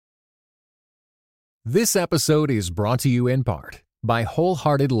This episode is brought to you in part by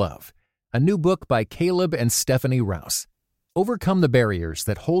Wholehearted Love, a new book by Caleb and Stephanie Rouse. Overcome the barriers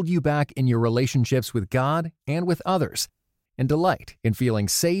that hold you back in your relationships with God and with others, and delight in feeling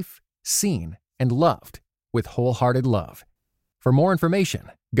safe, seen, and loved with Wholehearted Love. For more information,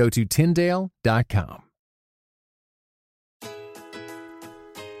 go to Tyndale.com.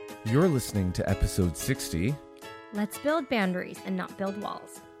 You're listening to episode 60 Let's build boundaries and not build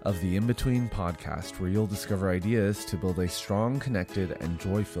walls of the In Between podcast, where you'll discover ideas to build a strong, connected, and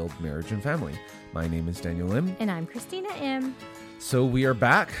joy-filled marriage and family. My name is Daniel Lim. And I'm Christina M. So we are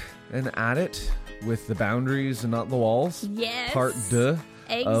back and at it with the boundaries and not the walls. Yes. Part 2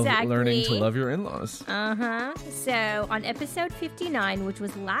 exactly. of learning to love your in-laws. So on episode 59, which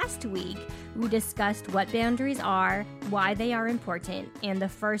was last week, we discussed what boundaries are, why they are important, and the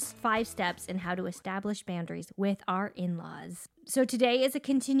first 5 steps in how to establish boundaries with our in-laws. So today is a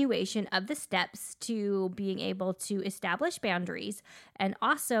continuation of the steps to being able to establish boundaries. And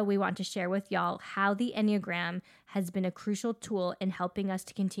also we want to share with y'all how the Enneagram has been a crucial tool in helping us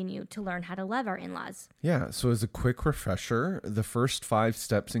to continue to learn how to love our in-laws. Yeah, so as a quick refresher, the first 5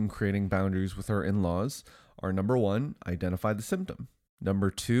 steps in creating boundaries with our in-laws are: number 1, identify the symptom.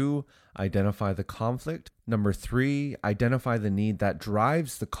 Number 2, identify the conflict. Number 3, identify the need that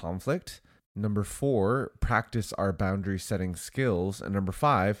drives the conflict. Number 4, practice our boundary setting skills. And number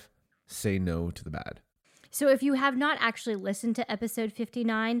 5, say no to the bad. So if you have not actually listened to episode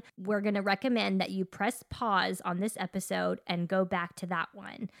 59, we're going to recommend that you press pause on this episode and go back to that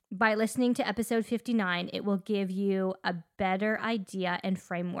one. By listening to episode 59, it will give you a better idea and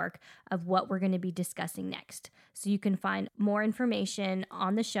framework of what we're going to be discussing next. So you can find more information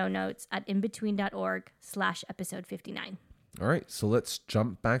on the show notes at inbetween.org/episode 59. All right, so let's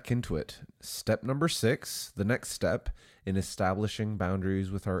jump back into it. Step number 6, the next step in establishing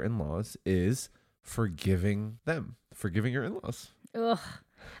boundaries with our in-laws, is forgiving them, forgiving your in-laws. Ugh,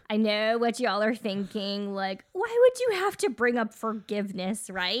 I know what y'all are thinking. Like, why would you have to bring up forgiveness,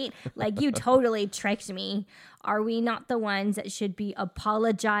 right? Like, you totally tricked me. Are we not the ones that should be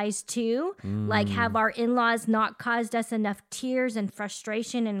apologized to? Like, have our in-laws not caused us enough tears and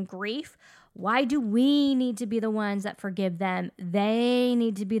frustration and grief? Why do we need to be the ones that forgive them? They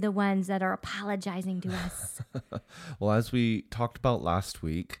need to be the ones that are apologizing to us. Well, as we talked about last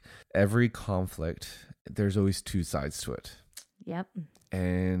week, every conflict, there's always 2 sides to it. Yep.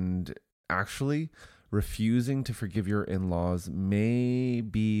 And actually, refusing to forgive your in-laws may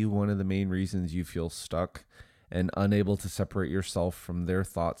be one of the main reasons you feel stuck and unable to separate yourself from their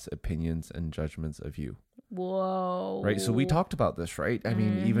thoughts, opinions, and judgments of you. Whoa. Right. So we talked about this, right? I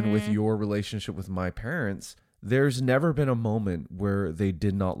mean, even with your relationship with my parents, there's never been a moment where they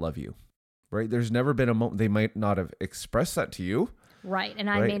did not love you, right? There's never been a moment they might not have expressed that to you. Right. And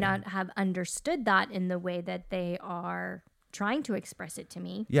I may not have understood that in the way that they are trying to express it to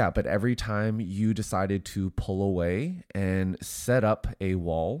me. Yeah. But every time you decided to pull away and set up a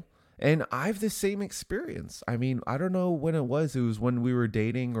wall, and I have the same experience. I mean, I don't know when it was. It was when we were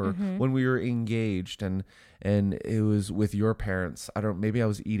dating or when we were engaged, and it was with your parents. Maybe I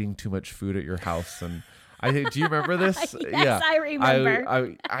was eating too much food at your house, and do you remember this? Yes, I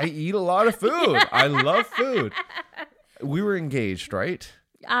remember. I eat a lot of food. I love food. We were engaged, right?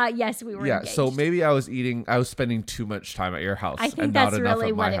 Yes, we were engaged. So maybe I was spending too much time at your house. I think and that's not enough really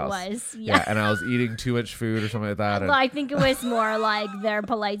at my what house. it was. Yeah, and I was eating too much food or something like that. Well, I think it was more like their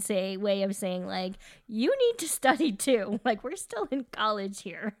polite way of saying, like, you need to study too. Like, we're still in college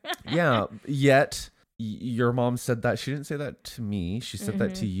here. Yeah, yet your mom said that. She didn't say that to me. She said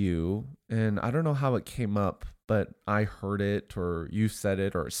that to you. And I don't know how it came up, but I heard it, or you said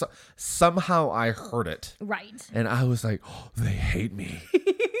it, or somehow I heard it. Right. And I was like, oh, they hate me.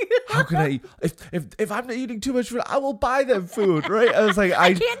 How can I eat? If I'm not eating too much food, I will buy them food, right? I was like,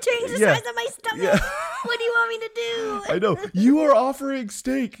 I can't change the size of my stomach. Yeah. What do you want me to do? I know. You are offering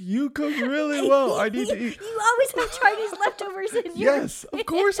steak. You cook really well. I need to eat. You always have Chinese leftovers in your... Yes, of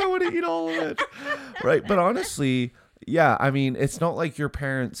course I want to eat all of it. Right. But honestly, yeah, I mean, it's not like your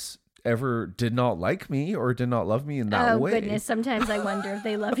parents ever did not like me or did not love me in that way. Oh, goodness. Sometimes I wonder if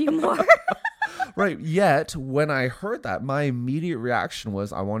they love you more. Right. Yet, when I heard that, my immediate reaction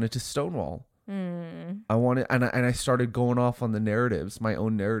was I wanted to stonewall. I wanted, and I started going off on the narratives, my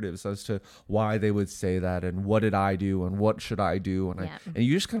own narratives as to why they would say that and what did I do and what should I do. And and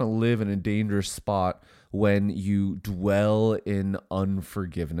you just kind of live in a dangerous spot when you dwell in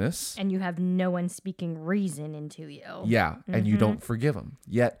unforgiveness. And you have no one speaking reason into you. Yeah. And you don't forgive them.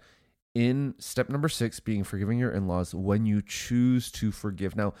 Yet, in step number 6, being forgiving your in-laws, when you choose to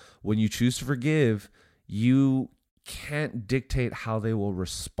forgive. Now, when you choose to forgive, you can't dictate how they will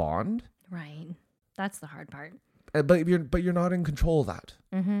respond. Right. That's the hard part. But you're not in control of that.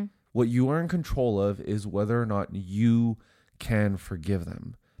 Mm-hmm. What you are in control of is whether or not you can forgive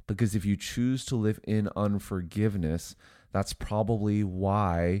them. Because if you choose to live in unforgiveness, that's probably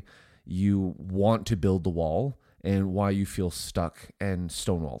why you want to build the wall and why you feel stuck and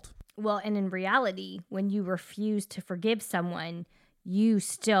stonewalled. Well, and in reality, when you refuse to forgive someone, you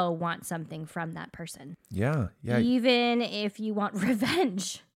still want something from that person. Yeah. Even if you want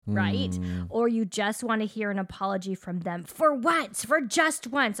revenge, right? Or you just want to hear an apology from them for once, for just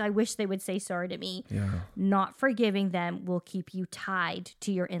once. I wish they would say sorry to me. Yeah. Not forgiving them will keep you tied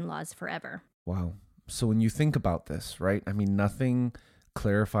to your in-laws forever. Wow. So when you think about this, right? I mean, nothing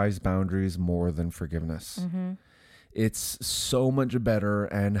clarifies boundaries more than forgiveness. Mm-hmm. It's so much better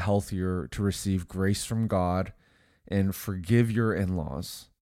and healthier to receive grace from God and forgive your in-laws,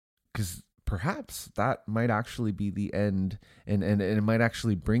 because perhaps that might actually be the end, and it might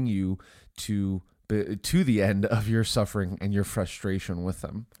actually bring you to the end of your suffering and your frustration with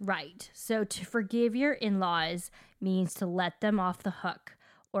them. Right. So to forgive your in-laws means to let them off the hook,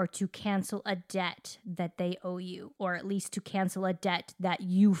 or to cancel a debt that they owe you, or at least to cancel a debt that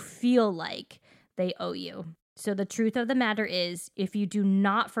you feel like they owe you. So the truth of the matter is, if you do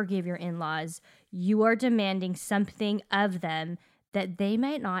not forgive your in-laws, you are demanding something of them that they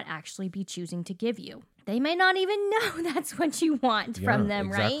might not actually be choosing to give you. They might not even know that's what you want from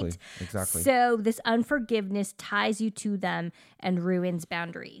them, right? Exactly. So this unforgiveness ties you to them and ruins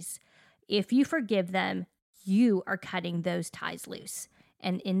boundaries. If you forgive them, you are cutting those ties loose.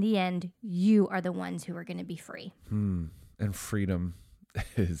 And in the end, you are the ones who are going to be free. And freedom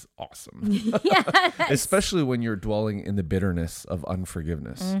is awesome. Yes. Especially when you're dwelling in the bitterness of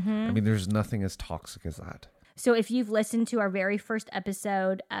unforgiveness. I mean, there's nothing as toxic as that. So if you've listened to our very first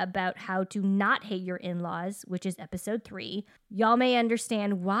episode about how to not hate your in-laws, which is episode 3, y'all may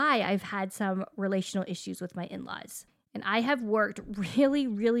understand why I've had some relational issues with my in-laws. And I have worked really,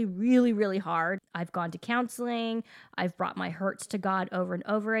 really, really, really hard. I've gone to counseling. I've brought my hurts to God over and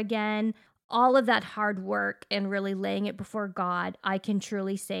over again. All of that hard work and really laying it before God, I can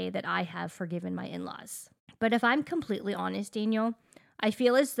truly say that I have forgiven my in-laws. But if I'm completely honest, Daniel, I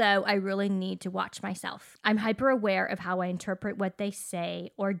feel as though I really need to watch myself. I'm hyper aware of how I interpret what they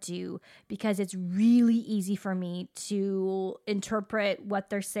say or do, because it's really easy for me to interpret what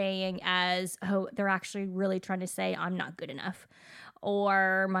they're saying as, oh, they're actually really trying to say I'm not good enough.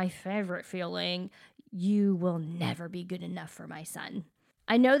 Or my favorite feeling, you will never be good enough for my son.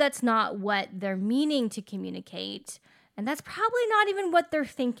 I know that's not what they're meaning to communicate, and that's probably not even what they're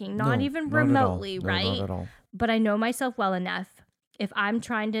thinking, not even remotely, right? No, not at all. But I know myself well enough. If I'm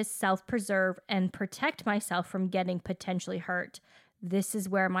trying to self-preserve and protect myself from getting potentially hurt, this is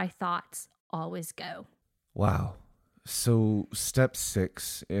where my thoughts always go. Wow. So step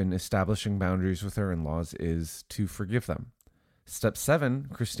 6 in establishing boundaries with our in-laws is to forgive them. Step 7,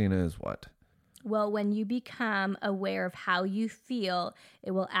 Christina, is what? Well, when you become aware of how you feel,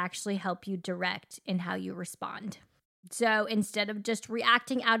 it will actually help you direct in how you respond. So instead of just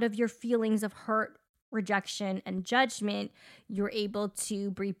reacting out of your feelings of hurt, rejection, and judgment, you're able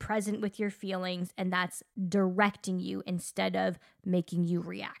to be present with your feelings, and that's directing you instead of making you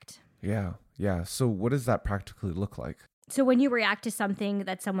react. Yeah. So what does that practically look like? So when you react to something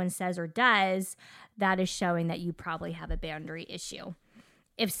that someone says or does, that is showing that you probably have a boundary issue.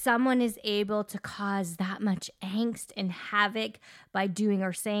 If someone is able to cause that much angst and havoc by doing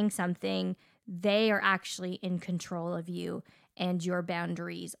or saying something, they are actually in control of you, and your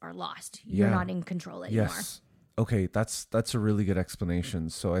boundaries are lost. You're not in control anymore. Yes. Okay, that's a really good explanation.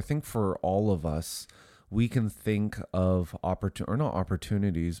 So I think for all of us, we can think of not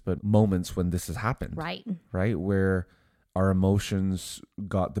opportunities, but moments when this has happened. Right? Where our emotions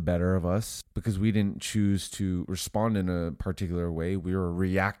got the better of us because we didn't choose to respond in a particular way. We were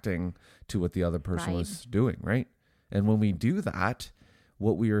reacting to what the other person was doing, right? And when we do that,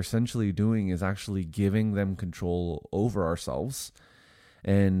 what we are essentially doing is actually giving them control over ourselves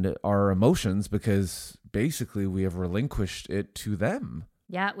and our emotions, because basically we have relinquished it to them.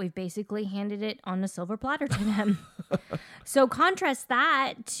 Yeah, we've basically handed it on a silver platter to them. So contrast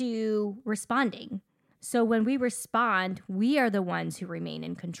that to responding. So when we respond, we are the ones who remain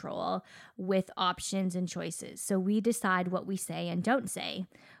in control with options and choices. So we decide what we say and don't say.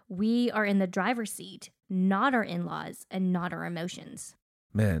 We are in the driver's seat, not our in-laws and not our emotions.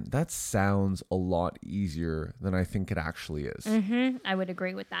 Man, that sounds a lot easier than I think it actually is. I would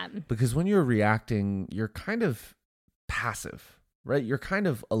agree with that. Because when you're reacting, you're kind of passive, right? You're kind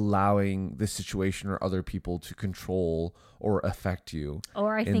of allowing the situation or other people to control or affect you.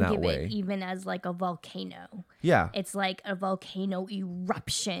 Or I in think that of way. it even as like a volcano. Yeah. It's like a volcano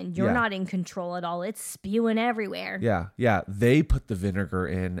eruption. You're Yeah. not in control at all. It's spewing everywhere. Yeah. Yeah. They put the vinegar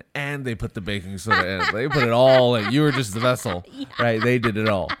in and they put the baking soda in. They put it all in. You were just the vessel, right? They did it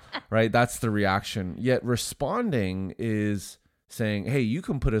all, right? That's the reaction. Yet responding is saying, hey, you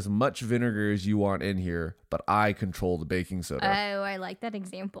can put as much vinegar as you want in here, but I control the baking soda. Oh, I like that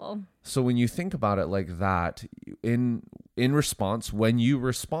example. So when you think about it like that, in response, when you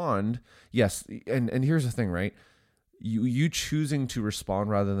respond, yes, and here's the thing, right? You choosing to respond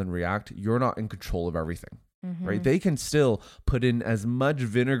rather than react, you're not in control of everything, right? They can still put in as much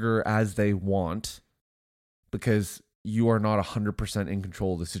vinegar as they want because you are not 100% in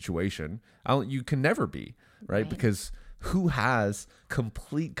control of the situation. You can never be, right? Because who has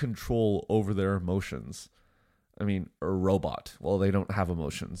complete control over their emotions? I mean, a robot. Well, they don't have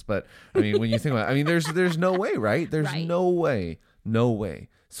emotions, but I mean, when you think about it, I mean, there's no way, right? There's Right. no way.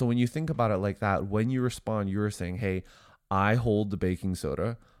 So when you think about it like that, when you respond, you're saying, hey, I hold the baking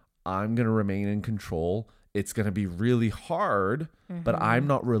soda. I'm going to remain in control. It's going to be really hard, but I'm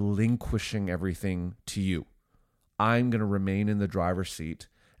not relinquishing everything to you. I'm going to remain in the driver's seat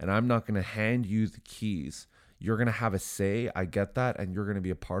and I'm not going to hand you the keys. You're going to have a say. I get that. And you're going to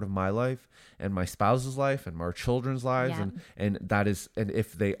be a part of my life and my spouse's life and our children's lives. Yeah. And that is, and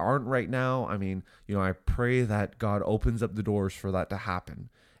if they aren't right now, I mean, I pray that God opens up the doors for that to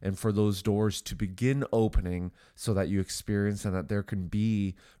happen and for those doors to begin opening so that you experience and that there can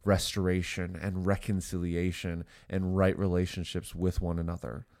be restoration and reconciliation and right relationships with one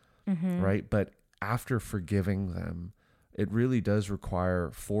another. Right. But after forgiving them, it really does require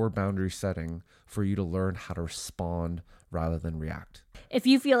for boundary setting for you to learn how to respond rather than react. If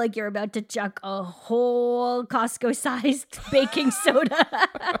you feel like you're about to chuck a whole Costco-sized baking soda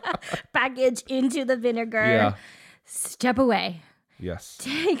package into the vinegar, Yeah. step away, Yes.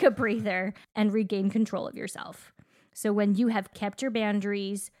 take a breather, and regain control of yourself. So when you have kept your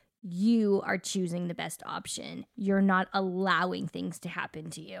boundaries, you are choosing the best option. You're not allowing things to happen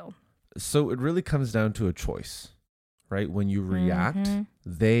to you. So it really comes down to a choice, right? When you react,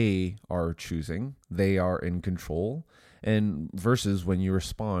 they are choosing, they are in control. And versus when you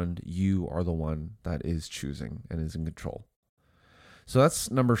respond, you are the one that is choosing and is in control. So that's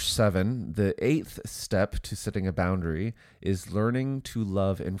number 7. The 8th step to setting a boundary is learning to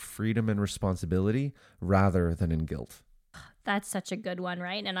love in freedom and responsibility rather than in guilt. That's such a good one,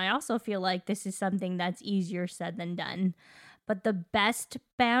 right? And I also feel like this is something that's easier said than done. But the best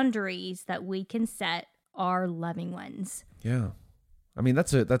boundaries that we can set are loving ones. Yeah. I mean,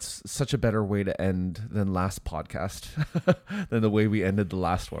 that's such a better way to end than last podcast than the way we ended the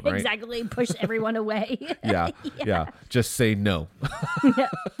last one, right? Exactly. Push everyone away. Yeah. Just say no.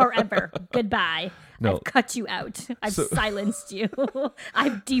 Forever. Goodbye. No. I've cut you out. I've silenced you.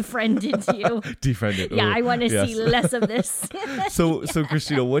 I've defriended you. Defriended. Yeah, Ooh, I want to yes. see less of this. So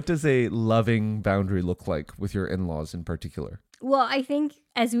Christina, what does a loving boundary look like with your in-laws in particular? Well, I think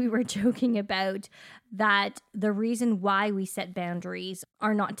as we were joking about that the reason why we set boundaries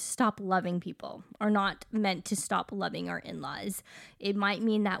are not to stop loving people, are not meant to stop loving our in-laws. It might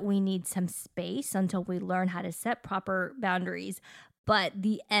mean that we need some space until we learn how to set proper boundaries. But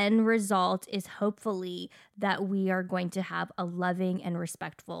the end result is hopefully that we are going to have a loving and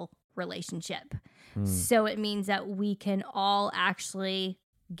respectful relationship. So it means that we can all actually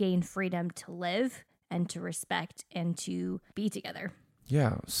gain freedom to live and to respect and to be together.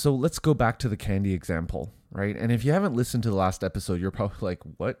 Yeah. So let's go back to the candy example, right? And if you haven't listened to the last episode, you're probably like,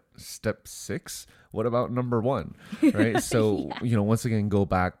 what? Step 6? What about number 1? Right? So, once again, go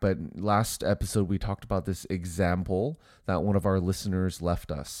back. But last episode, we talked about this example that one of our listeners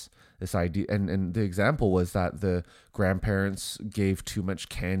left us. This idea. And the example was that the grandparents gave too much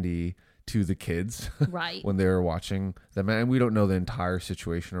candy to the kids Right. when they were watching them. And we don't know the entire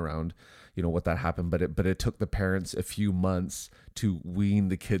situation around what that happened, but it took the parents a few months to wean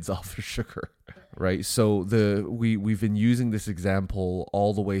the kids off the sugar, right? So we've been using this example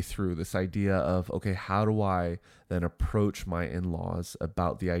all the way through, this idea of, okay, how do I then approach my in-laws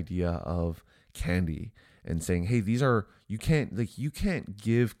about the idea of candy and saying, hey, you can't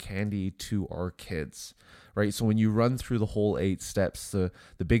give candy to our kids, right? So when you run through the whole 8 steps, the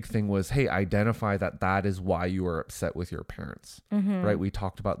big thing was, hey, identify that is why you are upset with your parents, right? We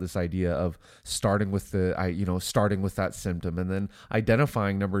talked about this idea of starting with that symptom and then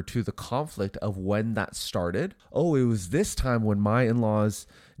identifying, number 2, the conflict of when that started. Oh, it was this time when my in-laws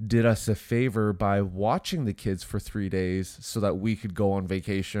did us a favor by watching the kids for 3 days so that we could go on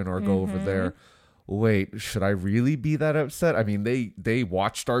vacation or go over there. wait, should I really be that upset? I mean, they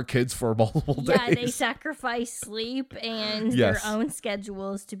watched our kids for multiple days. Yeah, they sacrifice sleep and their own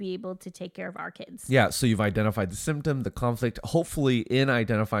schedules to be able to take care of our kids. Yeah, so you've identified the symptom, the conflict. Hopefully, in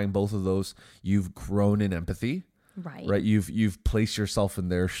identifying both of those, you've grown in empathy. Right. You've placed yourself in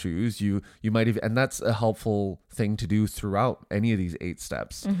their shoes. You might even, and that's a helpful thing to do throughout any of these 8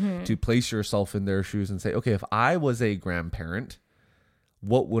 steps, to place yourself in their shoes and say, okay, if I was a grandparent,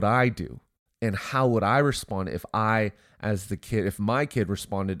 what would I do? And how would I respond if I, as the kid, if my kid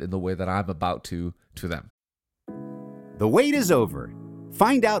responded in the way that I'm about to them? The wait is over.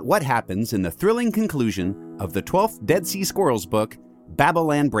 Find out what happens in the thrilling conclusion of the 12th Dead Sea Squirrels book,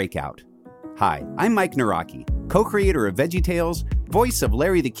 Babylon Breakout. Hi, I'm Mike Naraki, co-creator of VeggieTales, voice of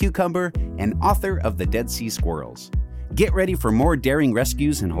Larry the Cucumber, and author of The Dead Sea Squirrels. Get ready for more daring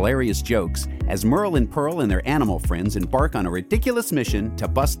rescues and hilarious jokes as Merle and Pearl and their animal friends embark on a ridiculous mission to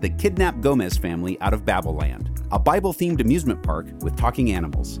bust the kidnapped Gomez family out of Babylon, a Bible-themed amusement park with talking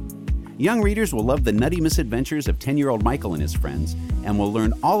animals. Young readers will love the nutty misadventures of 10-year-old Michael and his friends and will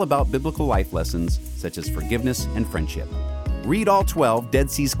learn all about biblical life lessons such as forgiveness and friendship. Read all 12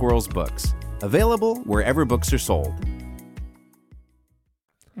 Dead Sea Squirrels books. Available wherever books are sold.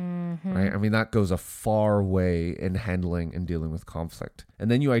 Right? I mean, that goes a far way in handling and dealing with conflict.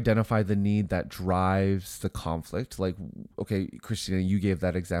 And then you identify the need that drives the conflict. Like, okay, Christina, you gave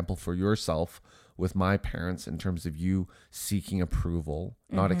that example for yourself with my parents in terms of you seeking approval,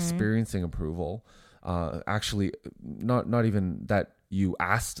 not experiencing approval. Actually, not even that you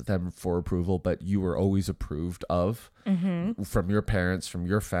asked them for approval, but you were always approved of from your parents, from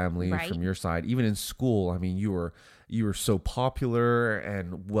your family, from your side. Even in school, I mean, you were so popular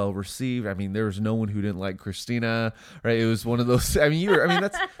and well received. I mean, there was no one who didn't like Christina, right? It was one of those. I mean,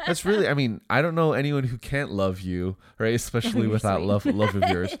 that's really. I mean, I don't know anyone who can't love you, right? Especially with that love of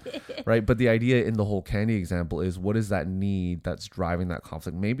yours, right? But the idea in the whole candy example is, what is that need that's driving that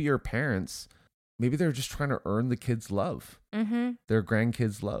conflict? Maybe your parents. Maybe they're just trying to earn the kids' love, their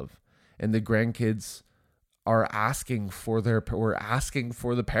grandkids' love, and the grandkids are asking for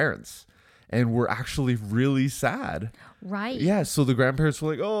the parents, and we're actually really sad. Right. Yeah. So the grandparents were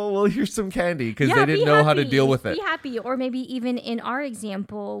like, "Oh, well, here's some candy," because they didn't know how to deal with it. Be happy, or maybe even in our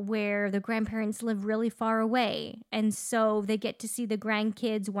example where the grandparents live really far away, and so they get to see the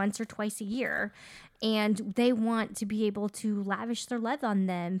grandkids once or twice a year. And they want to be able to lavish their love on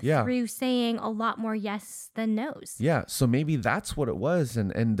them through saying a lot more yes than no's. Yeah. So maybe that's what it was.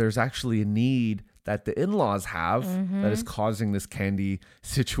 And there's actually a need that the in-laws have that is causing this candy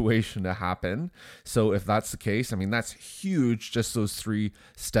situation to happen. So if that's the case, I mean, that's huge, just those 3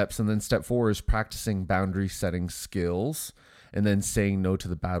 steps. And then step 4 is practicing boundary setting skills. And then saying no to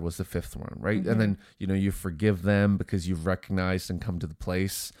the bad was the 5th one, right? And then, you forgive them because you've recognized and come to the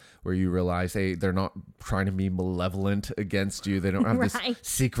place where you realize, hey, they're not trying to be malevolent against you. They don't have this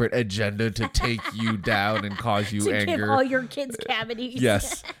secret agenda to take you down and cause you anger. Give all your kids cavities.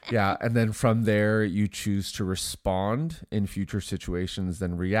 Yes. Yeah. And then from there, you choose to respond in future situations,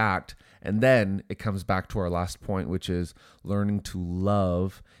 then react. And then it comes back to our last point, which is learning to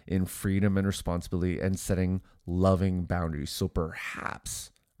love in freedom and responsibility and setting loving boundaries. So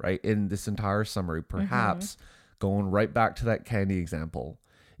perhaps, right, in this entire summary, perhaps going right back to that candy example,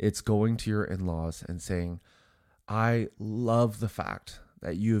 it's going to your in-laws and saying, I love the fact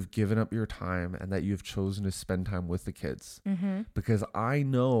that you have given up your time and that you've chosen to spend time with the kids, because I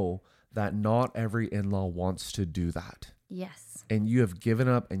know that not every in-law wants to do that. Yes. And you have given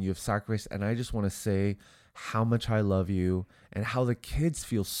up and you have sacrificed. And I just want to say how much I love you and how the kids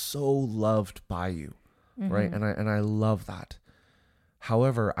feel so loved by you. Right. And I love that.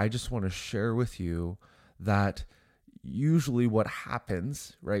 However, I just want to share with you that usually what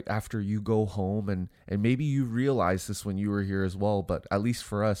happens right after you go home, and maybe you realize this when you were here as well, but at least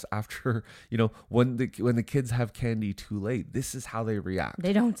for us, after when the kids have candy too late, this is how they react.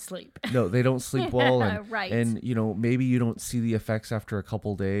 They don't sleep. No, they don't sleep well, and right. And maybe you don't see the effects after a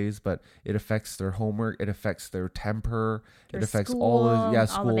couple days, but it affects their homework, it affects their temper, it affects school, all of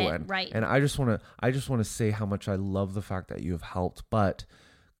school, all of it, and I just want to say how much I love the fact that you have helped. But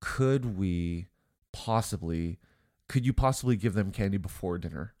could you possibly give them candy before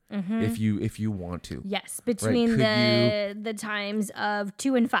dinner if you want to? Yes, between the times of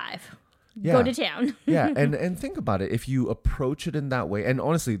 2 and 5. Go to town. Yeah, and think about it. If you approach it in that way, and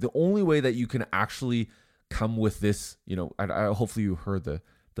honestly, the only way that you can actually come with this, I hopefully you heard the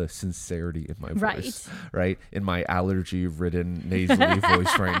sincerity in my voice, right? In my allergy-ridden nasally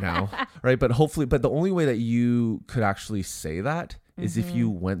voice right now, right? But the only way that you could actually say that is if you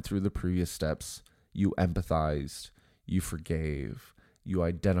went through the previous steps, you empathized, you forgave, you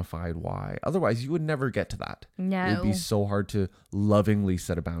identified why. Otherwise, you would never get to that. No. It'd be so hard to lovingly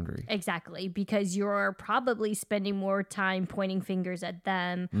set a boundary. Exactly, because you're probably spending more time pointing fingers at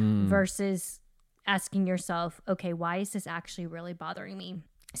them versus asking yourself, okay, why is this actually really bothering me?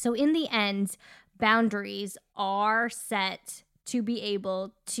 So in the end, boundaries are set to be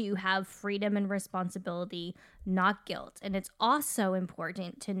able to have freedom and responsibility, not guilt. And it's also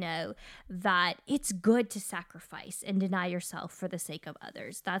important to know that it's good to sacrifice and deny yourself for the sake of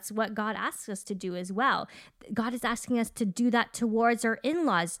others. That's what God asks us to do as well. God is asking us to do that towards our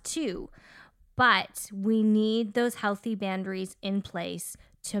in-laws too. But we need those healthy boundaries in place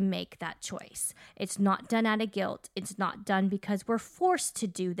to make that choice. It's not done out of guilt. It's not done because we're forced to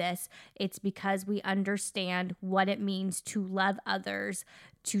do this. It's because we understand what it means to love others,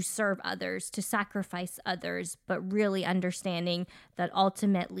 to serve others, to sacrifice others, but really understanding that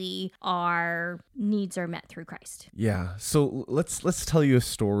ultimately our needs are met through Christ. Yeah. So let's tell you a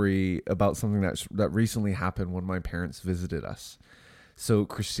story about something that recently happened when my parents visited us. So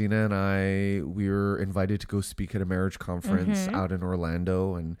Christina and I, we were invited to go speak at a marriage conference out in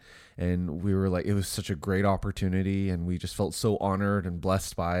Orlando, and we were like, it was such a great opportunity, and we just felt so honored and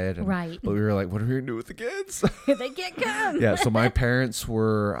blessed by it. And, Right. But we were like, what are we gonna do with the kids? They can't come. Yeah. So my parents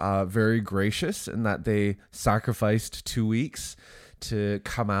were very gracious in that they sacrificed 2 weeks to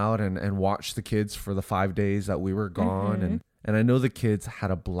come out and watch the kids for the 5 days that we were gone, and I know the kids had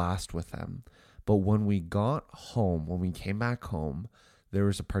a blast with them. But when we got home, when we came back home, there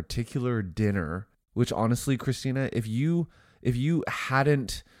was a particular dinner, which honestly, Christina, if you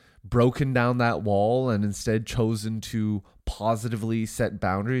hadn't broken down that wall and instead chosen to positively set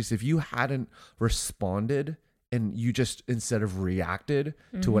boundaries, if you hadn't responded and you just instead of reacted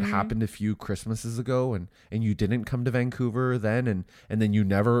to what happened a few Christmases ago, and you didn't come to Vancouver then, and then you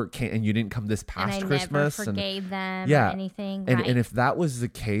never came, and you didn't come this past and I Christmas, never forgave them yeah, or anything. and Right. and if that was the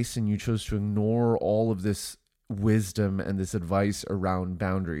case, and you chose to ignore all of this wisdom and this advice around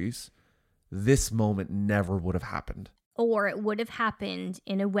boundaries, this moment never would have happened. Or it would have happened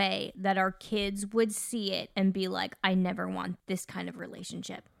in a way that our kids would see it and be like, I never want this kind of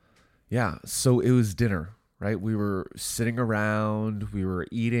relationship. Yeah. So it was dinner, right? We were sitting around, we were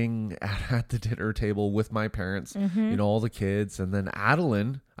eating at the dinner table with my parents, you know, all the kids. And then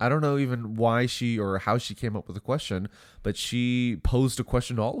Adeline, I don't know even why she or how she came up with the question, but she posed a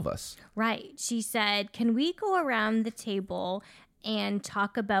question to all of us. Right. She said, can we go around the table and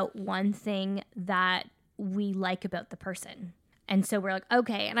talk about one thing that we like about the person? And so we're like,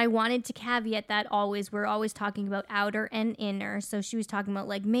 okay. And I wanted to caveat that we're always talking about outer and inner. So she was talking about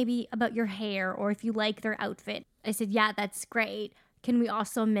like maybe about your hair or if you like their outfit. I said, yeah, that's great. Can we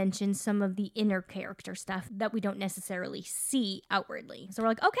also mention some of the inner character stuff that we don't necessarily see outwardly? So we're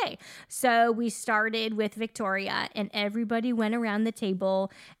like, okay. So we started with Victoria, and everybody went around the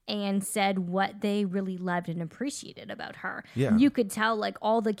table and said what they really loved and appreciated about her. Yeah. You could tell like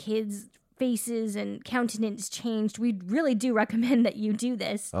all the kids' faces and countenance changed. We really do recommend that you do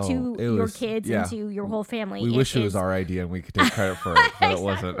this to your kids and to your whole family. We wish it was our idea and we could take credit for it, but it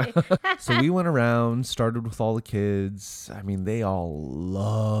wasn't. So we went around, started with all the kids. I mean, they all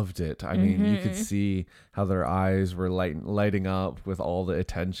loved it. I mean, you could see how their eyes were lighting up with all the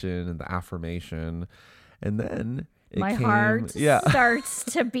attention and the affirmation. And then my heart starts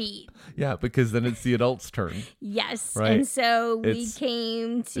to beat. Yeah, because then it's the adults' turn. Yes. Right? And so we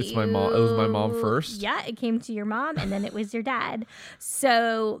came to... It's my mom. It was my mom first. Yeah, it came to your mom, and then it was your dad.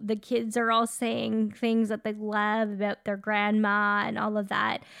 So the kids are all saying things that they love about their grandma and all of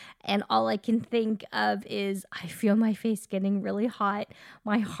that. And all I can think of is I feel my face getting really hot.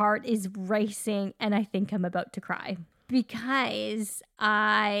 My heart is racing, and I think I'm about to cry. Because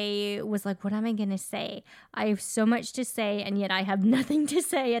I was like, what am I going to say? I have so much to say, and yet I have nothing to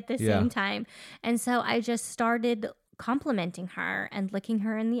say at the same time. And so I just started complimenting her and looking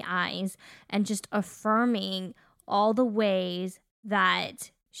her in the eyes and just affirming all the ways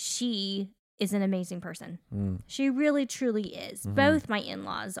that she is an amazing person. She really, truly is. Both my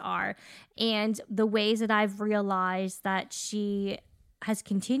in-laws are. And the ways that I've realized that she has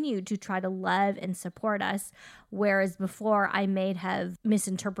continued to try to love and support us, whereas before I may have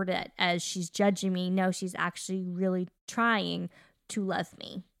misinterpreted it as she's judging me. No, she's actually really trying to love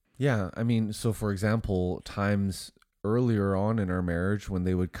me. Yeah, I mean, so for example, times earlier on in our marriage when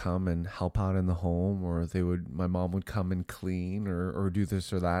they would come and help out in the home, or my mom would come and clean or do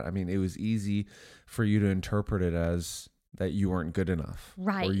this or that. I mean, it was easy for you to interpret it as that you weren't good enough,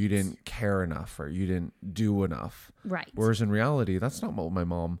 right? Or you didn't care enough, or you didn't do enough, right? Whereas in reality, that's not what my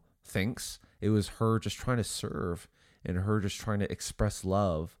mom thinks. It was her just trying to serve and her just trying to express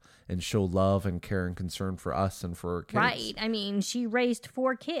love and show love and care and concern for us and for our kids. Right. I mean, she raised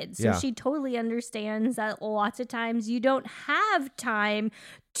 4 kids, so Yeah. she totally understands that lots of times you don't have time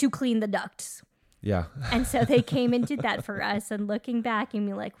to clean the ducts. Yeah. And so they came and did that for us. And looking back and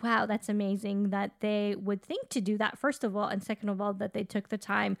be like, wow, that's amazing that they would think to do that, first of all. And second of all, that they took the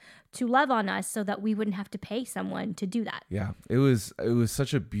time to love on us so that we wouldn't have to pay someone to do that. Yeah. It was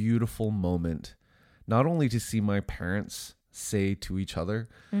such a beautiful moment, not only to see my parents say to each other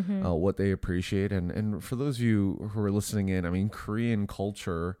what they appreciate. And for those of you who are listening in, I mean, Korean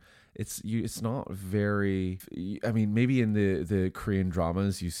culture, it's not very, I mean, maybe in the Korean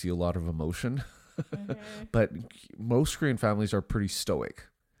dramas, you see a lot of emotion. But most Korean families are pretty stoic,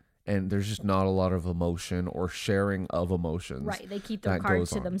 and there's just not a lot of emotion or sharing of emotions. Right. They keep their that cards goes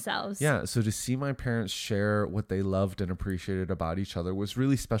to on. themselves. Yeah. So to see my parents share what they loved and appreciated about each other was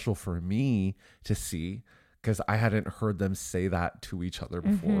really special for me to see, because I hadn't heard them say that to each other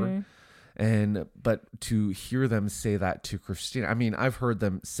before. But to hear them say that to Christina, I mean, I've heard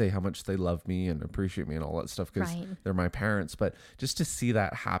them say how much they love me and appreciate me and all that stuff because Right. they're my parents. But just to see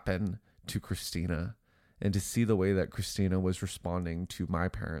that happen to Christina, and to see the way that Christina was responding to my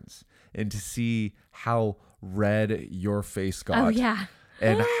parents, and to see how red your face got. Oh, yeah.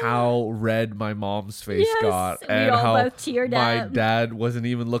 And how red my mom's face Yes, got, we and all how both teared my up. dad wasn't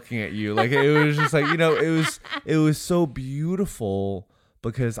even looking at you. Like, it was just like, it was so beautiful,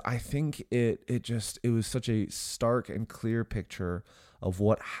 because I think it was such a stark and clear picture of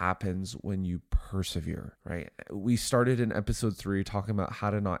what happens when you persevere, right? We started in episode 3 talking about how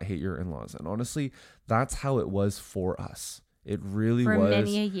to not hate your in-laws. And honestly, that's how it was for us. It really For was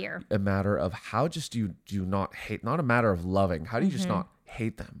many a year. a matter of how just do you not hate, not a matter of loving. How do you just not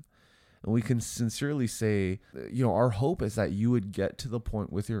hate them? And we can sincerely say, our hope is that you would get to the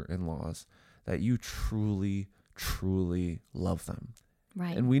point with your in-laws that you truly, truly love them.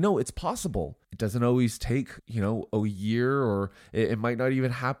 Right. And we know it's possible. It doesn't always take, a year, or it might not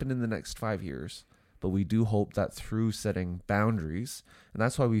even happen in the next 5 years. But we do hope that through setting boundaries, and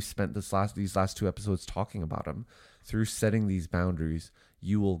that's why we've spent these last 2 episodes talking about them, through setting these boundaries,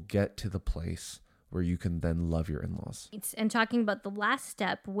 you will get to the place where you can then love your in-laws. And talking about the last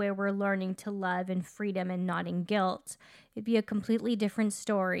step where we're learning to love in freedom and not in guilt, it'd be a completely different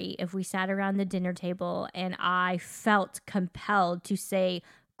story if we sat around the dinner table and I felt compelled to say,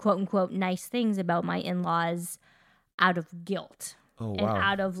 quote unquote, nice things about my in-laws out of guilt. Oh, And wow.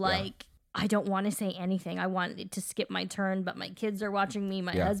 out of I don't want to say anything. I wanted to skip my turn, but my kids are watching me.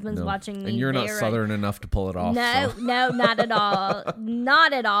 My husband's no. watching me. And you're not They're- Southern enough to pull it off. No, so. no, not at all.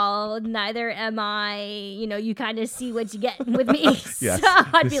 Not at all. Neither am I. You kind of see what you get with me. Yes, So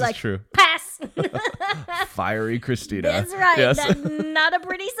I'd this be is like, true. pass. Fiery Christina. That's right. Yes. That's not a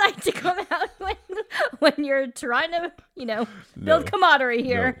pretty sight to come out when you're trying to, build camaraderie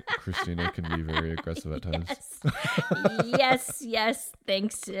here. No, Christina can be very aggressive at times. Yes.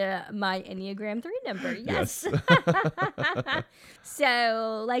 Thanks to my Enneagram 3 number. Yes.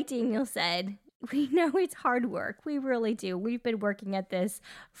 So, like Daniel said, we know it's hard work. We really do. We've been working at this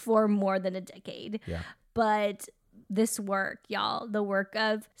for more than a decade. Yeah. But this work, y'all, the work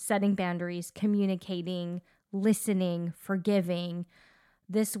of setting boundaries, communicating, listening, forgiving,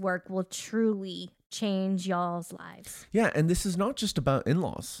 this work will truly change y'all's lives. Yeah, and this is not just about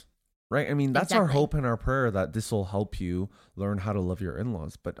in-laws, right? I mean, that's our Exactly. hope and our prayer, that this will help you learn how to love your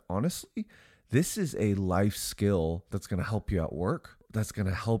in-laws. But honestly, this is a life skill that's going to help you at work, that's going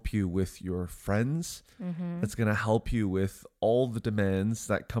to help you with your friends, that's going to help you with all the demands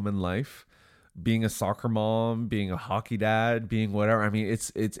that come in life. Being a soccer mom, being a hockey dad, being whatever. I mean,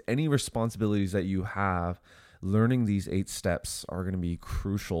 it's any responsibilities that you have. Learning these 8 steps are going to be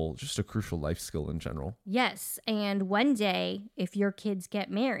crucial, just a crucial life skill in general. Yes. And one day, if your kids get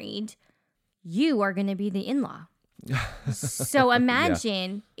married, you are going to be the in-law. So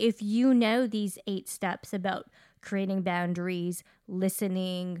imagine if you know these 8 steps about creating boundaries,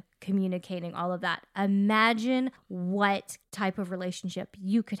 listening, communicating, all of that. Imagine what type of relationship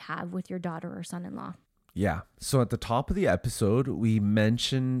you could have with your daughter or son-in-law. Yeah. So at the top of the episode, we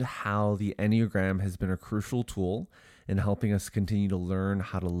mentioned how the Enneagram has been a crucial tool in helping us continue to learn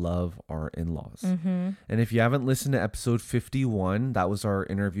how to love our in-laws. And if you haven't listened to episode 51, that was our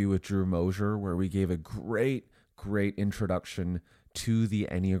interview with Drew Mosier, where we gave a great introduction to the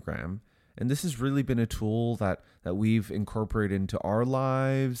Enneagram. And this has really been a tool that we've incorporated into our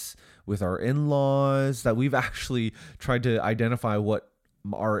lives with our in-laws, that we've actually tried to identify what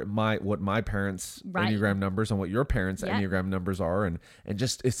my parents' Right. Enneagram numbers and what your parents' Yep. Enneagram numbers are. And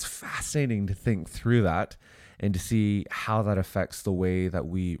just, it's fascinating to think through that and to see how that affects the way that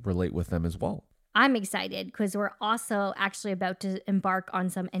we relate with them as well. I'm excited because we're also actually about to embark on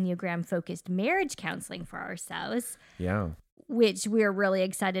some Enneagram-focused marriage counseling for ourselves. Yeah. Which we're really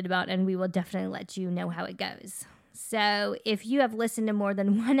excited about, and we will definitely let you know how it goes. So if you have listened to more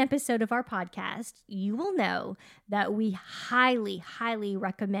than one episode of our podcast, you will know that we highly, highly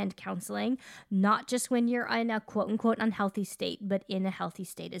recommend counseling, not just when you're in a quote-unquote unhealthy state, but in a healthy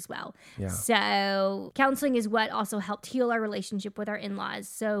state as well. Yeah. So counseling is what also helped heal our relationship with our in-laws.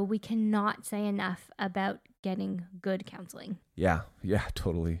 So we cannot say enough about getting good counseling. Yeah,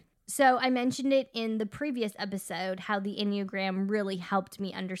 totally. So I mentioned it in the previous episode, how the Enneagram really helped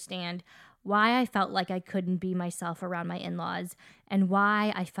me understand why I felt like I couldn't be myself around my in-laws and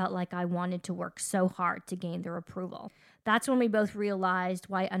why I felt like I wanted to work so hard to gain their approval. That's when we both realized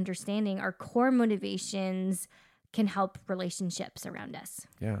why understanding our core motivations can help relationships around us.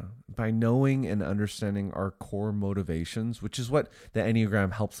 Yeah. By knowing and understanding our core motivations, which is what the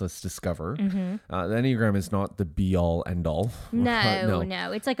Enneagram helps us discover. The Enneagram is not the be-all, end-all.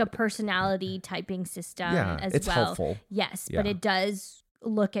 No. It's like a personality typing system as it's well. Helpful. Yes, but it does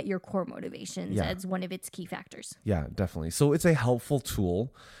look at your core motivations as one of its key factors. Yeah, definitely. So it's a helpful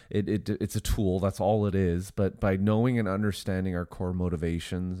tool. It's a tool. That's all it is. But by knowing and understanding our core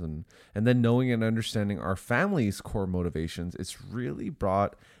motivations and then knowing and understanding our family's core motivations, it's really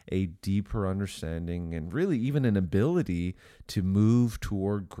brought a deeper understanding and really even an ability to move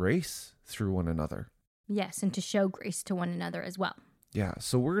toward grace through one another. Yes, and to show grace to one another as well. Yeah,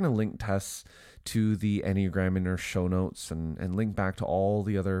 so we're going to link Tess to the Enneagram in our show notes and link back to all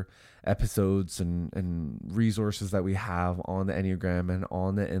the other episodes and resources that we have on the Enneagram and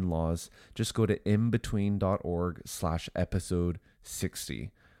on the in-laws. Just go to inbetween.org/episode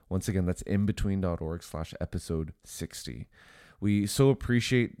 60. Once again, that's inbetween.org/episode 60. We so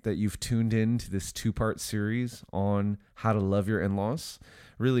appreciate that you've tuned in to this 2-part series on how to love your in-laws.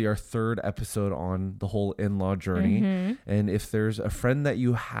 Really our 3rd episode on the whole in-law journey. And if there's a friend that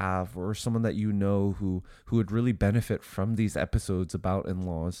you have or someone that you know who would really benefit from these episodes about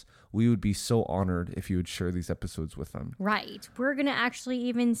in-laws, we would be so honored if you would share these episodes with them. Right. We're going to actually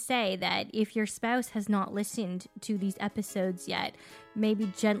even say that if your spouse has not listened to these episodes yet,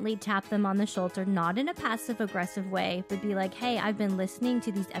 maybe gently tap them on the shoulder, not in a passive-aggressive way, but be like, hey, I've been listening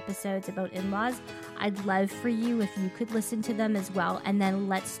to these episodes about in-laws. I'd love for you if you could listen to them as well. And then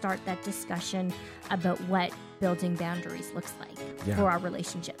let's start that discussion about what building boundaries looks like for our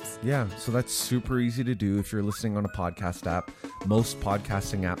relationships. Yeah, so that's super easy to do if you're listening on a podcast app. Most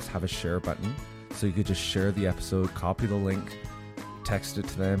podcasting apps have a share button. So you could just share the episode, copy the link, text it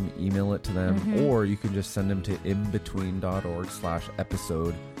to them, email it to them, or you can just send them to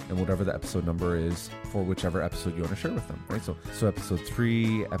inbetween.org/episode and whatever the episode number is for whichever episode you want to share with them, right? So episode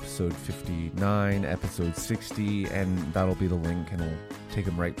 3, episode 59, episode 60, and that'll be the link and it'll take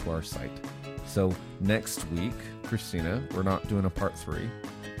them right to our site. So next week, Christina, we're not doing a part 3,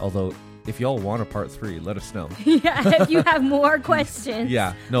 although if y'all want a part 3, let us know. If you have more questions.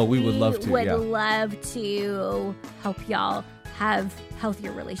 We would love to. We would love to help y'all have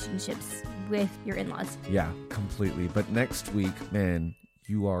healthier relationships with your in-laws. Yeah, completely. But next week, man,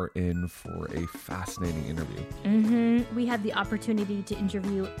 you are in for a fascinating interview. We had the opportunity to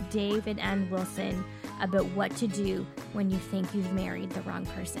interview Dave and Ann Wilson about what to do when you think you've married the wrong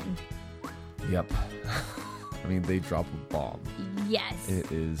person. Yep. I mean, they drop a bomb. Yes.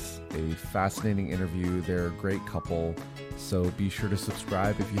 It is a fascinating interview. They're a great couple. So be sure to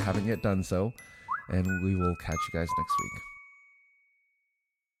subscribe if you haven't yet done so. And we will catch you guys next week.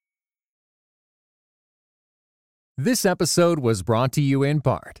 This episode was brought to you in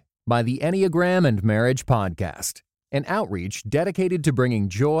part by the Enneagram and Marriage Podcast, an outreach dedicated to bringing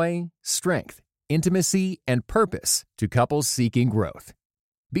joy, strength, intimacy, and purpose to couples seeking growth.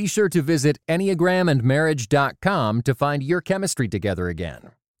 Be sure to visit enneagramandmarriage.com to find your chemistry together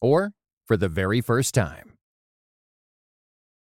again, or for the very first time.